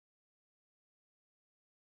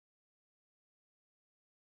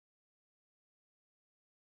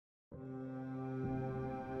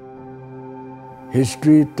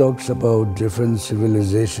History talks about different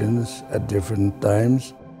civilizations at different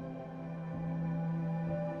times.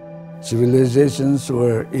 Civilizations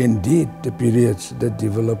were indeed the periods that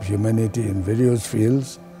developed humanity in various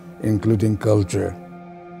fields, including culture.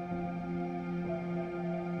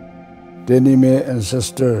 Tenyimia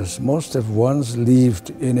ancestors must have once lived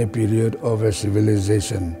in a period of a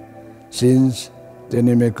civilization, since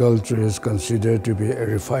Tenyimia culture is considered to be a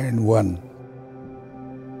refined one.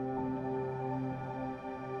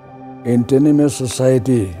 In Tenyimia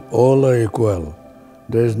society, all are equal.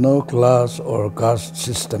 There is no class or caste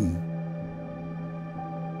system.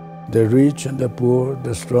 The rich and the poor,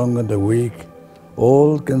 the strong and the weak,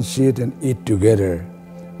 all can sit and eat together,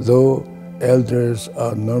 though elders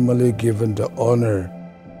are normally given the honor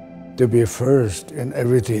to be first in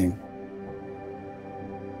everything.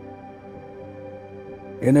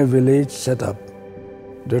 In a village setup,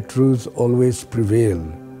 the truth always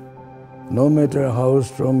prevails. No matter how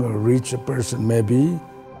strong or rich a person may be,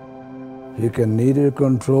 he can neither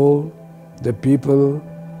control the people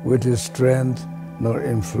with his strength nor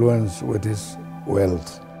influence with his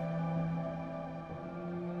wealth.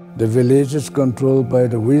 The village is controlled by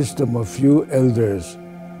the wisdom of few elders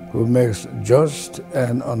who make just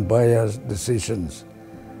and unbiased decisions,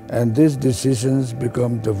 and these decisions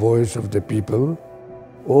become the voice of the people,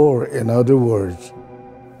 or in other words,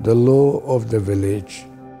 the law of the village.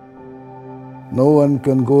 No one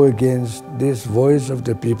can go against this voice of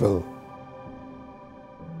the people.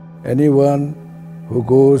 Anyone who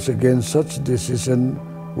goes against such decision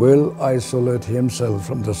will isolate himself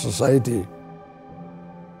from the society.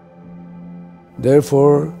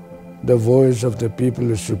 Therefore, the voice of the people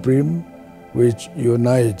is supreme, which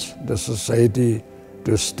unites the society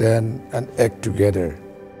to stand and act together.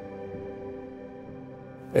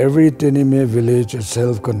 Every Tenyimia village is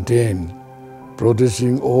self-contained,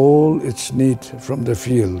 producing all its need from the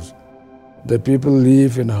fields. The people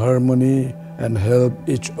live in harmony and help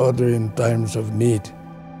each other in times of need.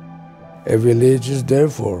 A village is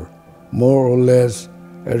therefore more or less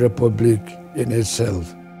a republic in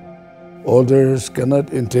itself. Others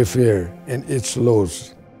cannot interfere in its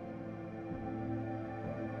laws.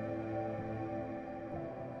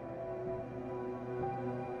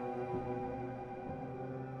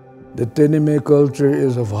 The Tenyimia culture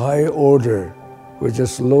is of high order, which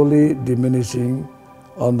is slowly diminishing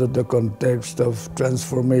under the context of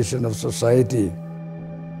transformation of society.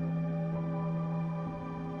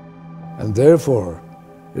 And therefore,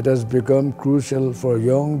 it has become crucial for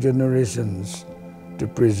young generations to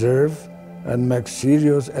preserve and make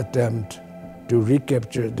serious attempt to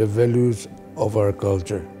recapture the values of our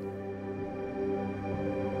culture.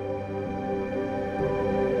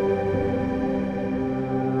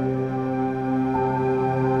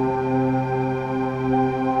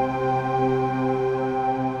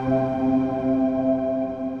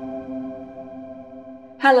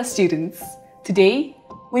 Hello students! Today,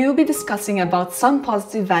 we will be discussing about some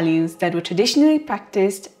positive values that were traditionally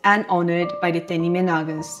practiced and honored by the Tenyimia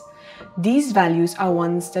Nagas. These values are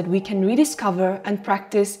ones that we can rediscover and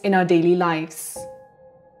practice in our daily lives.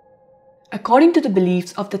 According to the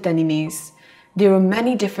beliefs of the Tenyimias, there were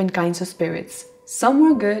many different kinds of spirits. Some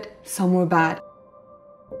were good, some were bad.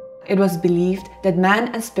 It was believed that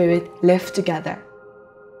man and spirit lived together.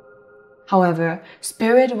 However,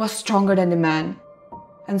 spirit was stronger than the man,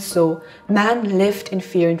 and so man lived in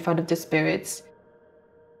fear in front of the spirits.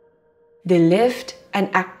 They lived and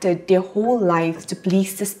acted their whole lives to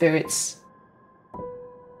please the spirits.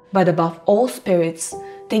 But above all spirits,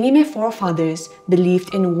 Tenyimia forefathers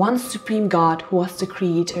believed in one supreme God who was the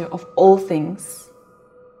creator of all things.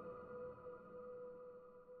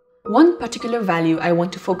 One particular value I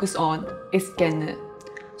want to focus on is kenne.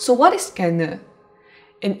 So what is kenne?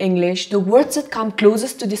 In English, the words that come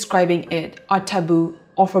closest to describing it are taboo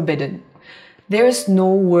or forbidden. There is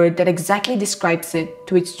no word that exactly describes it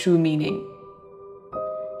to its true meaning.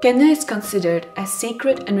 Kenne is considered as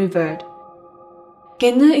sacred and revered.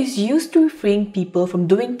 Kenne is used to refrain people from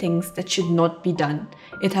doing things that should not be done.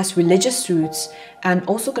 It has religious roots and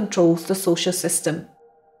also controls the social system.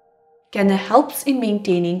 Kenne helps in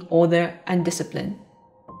maintaining order and discipline.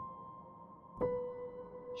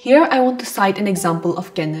 Here I want to cite an example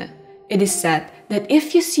of kenne. It is said that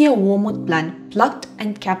if you see a wormwood plant plucked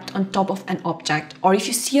and kept on top of an object, or if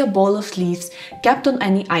you see a ball of leaves kept on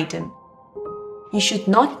any item, you should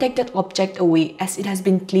not take that object away as it has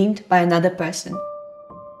been claimed by another person.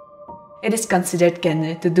 It is considered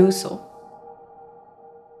kenne to do so.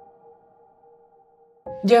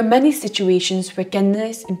 There are many situations where kenne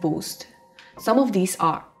is imposed. Some of these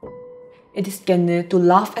are: it is kenne to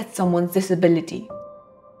laugh at someone's disability.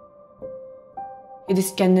 It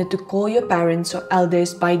is kena to call your parents or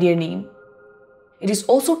elders by their name. It is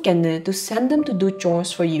also kena to send them to do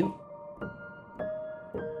chores for you.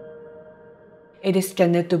 It is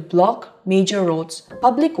kena to block major roads,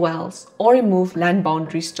 public wells, or remove land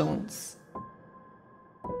boundary stones.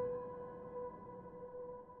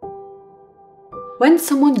 When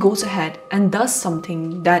someone goes ahead and does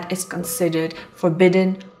something that is considered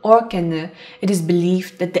forbidden or kena, it is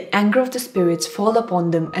believed that the anger of the spirits fall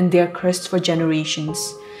upon them and they are cursed for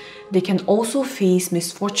generations. They can also face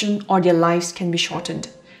misfortune or their lives can be shortened.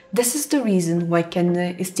 This is the reason why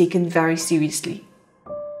kena is taken very seriously.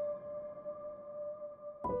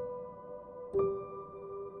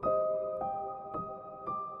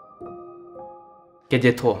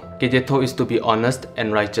 Kejetho is to be honest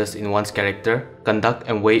and righteous in one's character, conduct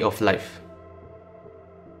and way of life.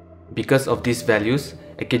 Because of these values,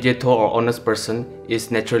 a kejetho or honest person is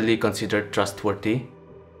naturally considered trustworthy.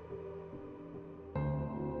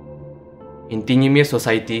 In Tenyimia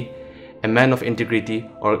society, a man of integrity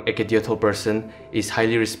or a kejetho person is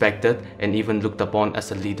highly respected and even looked upon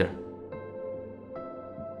as a leader.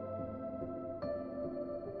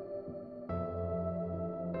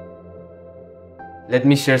 Let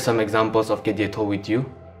me share some examples of kejetho with you.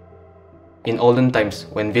 In olden times,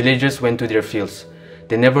 when villagers went to their fields,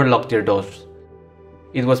 they never locked their doors.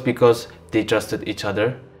 It was because they trusted each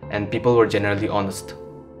other and people were generally honest.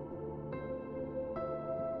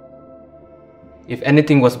 If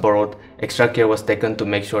anything was borrowed, extra care was taken to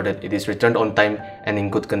make sure that it is returned on time and in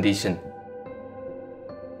good condition.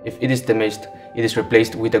 If it is damaged, it is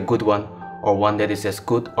replaced with a good one or one that is as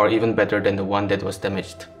good or even better than the one that was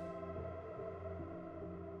damaged.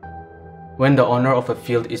 When the owner of a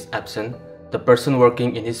field is absent, the person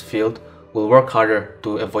working in his field will work harder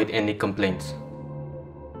to avoid any complaints.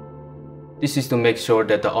 This is to make sure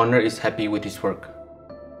that the owner is happy with his work.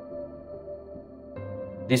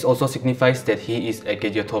 This also signifies that he is a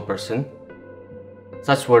kejetho person.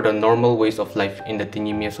 Such were the normal ways of life in the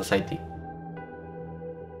Tenyimia society.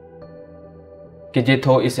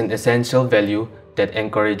 Kejetho is an essential value that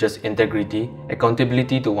encourages integrity,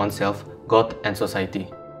 accountability to oneself, God and society.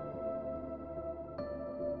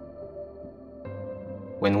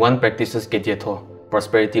 When one practices kejetho,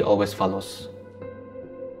 prosperity always follows.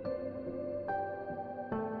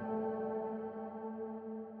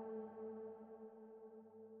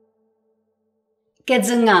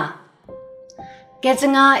 Kedzenga.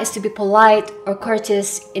 Kedzenga is to be polite or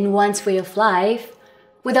courteous in one's way of life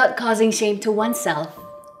without causing shame to oneself.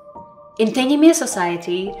 In Tenyimia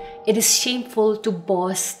society, it is shameful to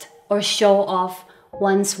boast or show off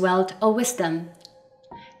one's wealth or wisdom.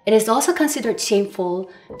 It is also considered shameful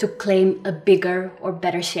to claim a bigger or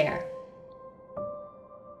better share.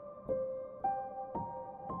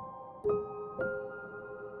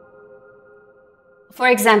 For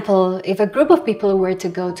example, if a group of people were to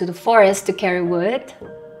go to the forest to carry wood,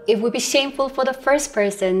 it would be shameful for the first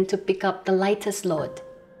person to pick up the lightest load.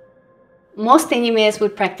 Most Tenyimias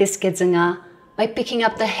would practice kedzenga by picking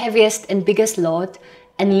up the heaviest and biggest load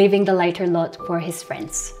and leaving the lighter load for his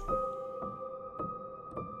friends.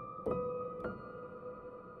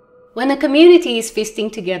 When a community is feasting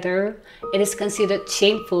together, it is considered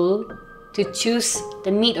shameful to choose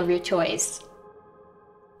the meat of your choice.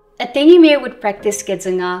 A Tenyimia would practice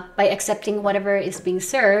kedzenga by accepting whatever is being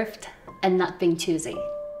served and not being choosy.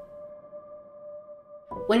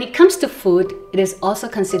 When it comes to food, it is also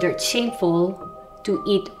considered shameful to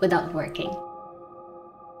eat without working.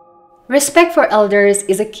 Respect for elders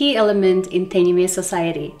is a key element in Tenyimia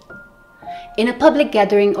society. In a public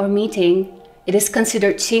gathering or meeting, it is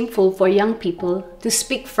considered shameful for young people to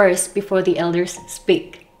speak first before the elders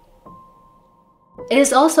speak. It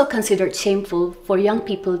is also considered shameful for young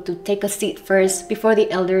people to take a seat first before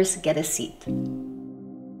the elders get a seat.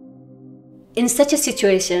 In such a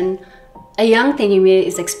situation, a young Tenyimia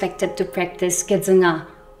is expected to practice kedzenga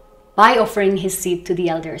by offering his seat to the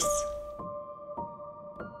elders.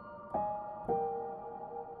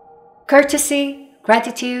 Courtesy,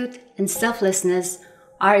 gratitude, and selflessness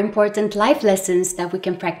are important life lessons that we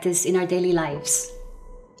can practice in our daily lives.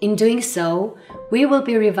 In doing so, we will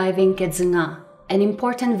be reviving kedzenga, an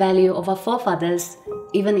important value of our forefathers,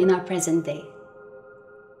 even in our present day.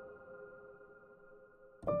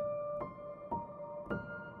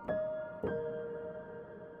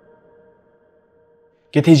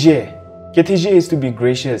 Keteje is to be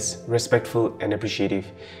gracious, respectful, and appreciative.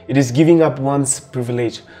 It is giving up one's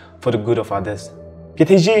privilege for the good of others.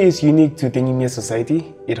 Keteje is unique to Tenyimia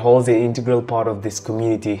society. It holds an integral part of this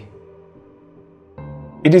community.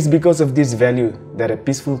 It is because of this value that a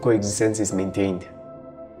peaceful coexistence is maintained.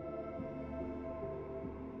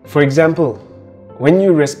 For example, When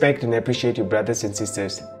you respect and appreciate your brothers and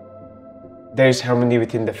sisters, there is harmony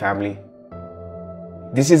within the family.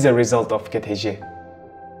 This is a result of Ketheje.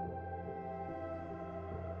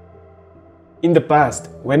 In the past,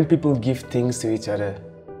 when people give things to each other,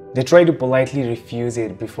 they try to politely refuse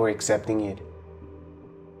it before accepting it.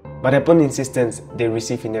 But upon insistence, they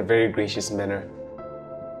receive in a very gracious manner.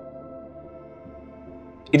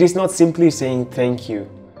 It is not simply saying thank you,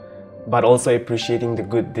 but also appreciating the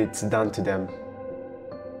good deeds done to them.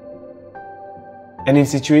 And in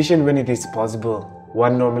situations when it is possible,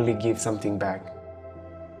 one normally gives something back.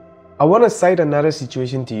 I want to cite another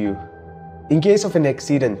situation to you. In case of an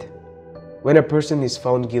accident, when a person is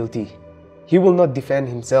found guilty, he will not defend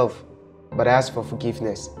himself, but ask for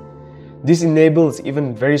forgiveness. This enables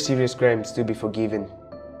even very serious crimes to be forgiven.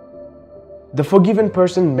 The forgiven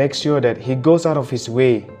person makes sure that he goes out of his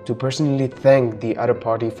way to personally thank the other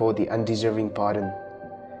party for the undeserving pardon.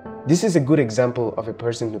 This is a good example of a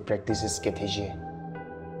person who practices Ketheje.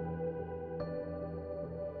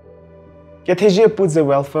 Ketheje puts the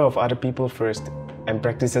welfare of other people first and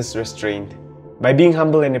practices restraint. By being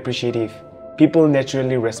humble and appreciative, people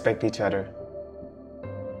naturally respect each other.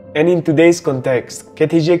 And in today's context,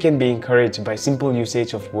 Ketheje can be encouraged by simple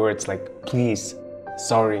usage of words like please,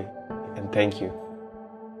 sorry, and thank you.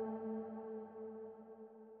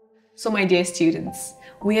 So my dear students,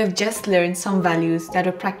 we have just learned some values that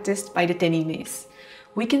were practiced by the Tenyimis.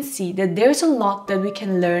 We can see that there's a lot that we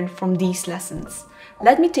can learn from these lessons.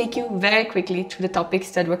 Let me take you very quickly through the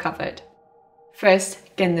topics that were covered.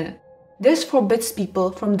 First, Kenne. This forbids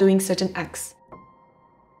people from doing certain acts.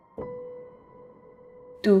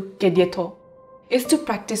 2. Kedyeto is to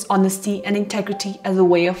practice honesty and integrity as a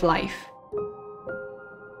way of life.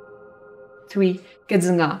 3.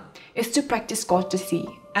 Kedzunga is to practice courtesy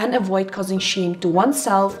and avoid causing shame to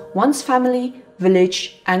oneself, one's family,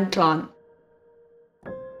 village, and clan.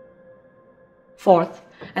 4th,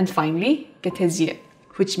 and finally, Ketheje,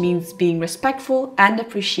 which means being respectful and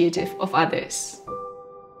appreciative of others.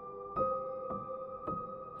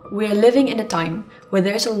 We are living in a time where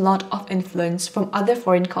there is a lot of influence from other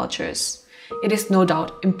foreign cultures. It is no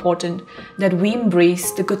doubt important that we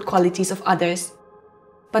embrace the good qualities of others,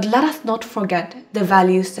 but let us not forget the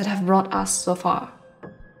values that have brought us so far.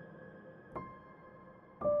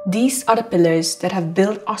 These are the pillars that have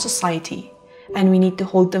built our society, and we need to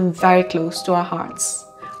hold them very close to our hearts.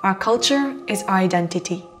 Our culture is our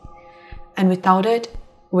identity, and without it,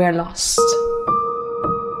 we are lost.